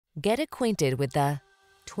Get acquainted with the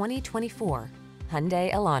 2024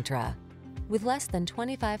 Hyundai Elantra. With less than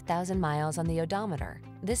 25,000 miles on the odometer,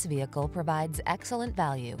 this vehicle provides excellent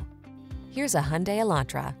value. Here's a Hyundai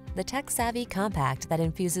Elantra, the tech-savvy compact that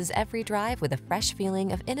infuses every drive with a fresh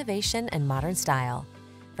feeling of innovation and modern style.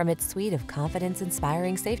 From its suite of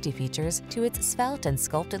confidence-inspiring safety features to its svelte and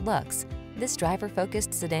sculpted looks, this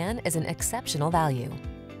driver-focused sedan is an exceptional value.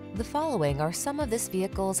 The following are some of this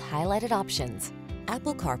vehicle's highlighted options: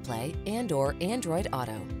 Apple CarPlay and/or Android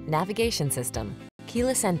Auto, navigation system,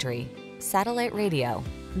 keyless entry, satellite radio,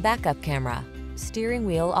 backup camera, steering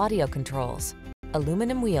wheel audio controls,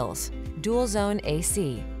 aluminum wheels, dual zone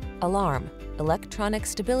AC, alarm, electronic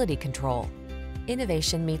stability control.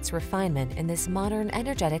 Innovation meets refinement in this modern,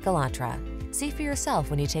 energetic Elantra. See for yourself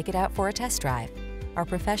when you take it out for a test drive. Our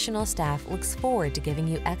professional staff looks forward to giving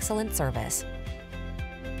you excellent service.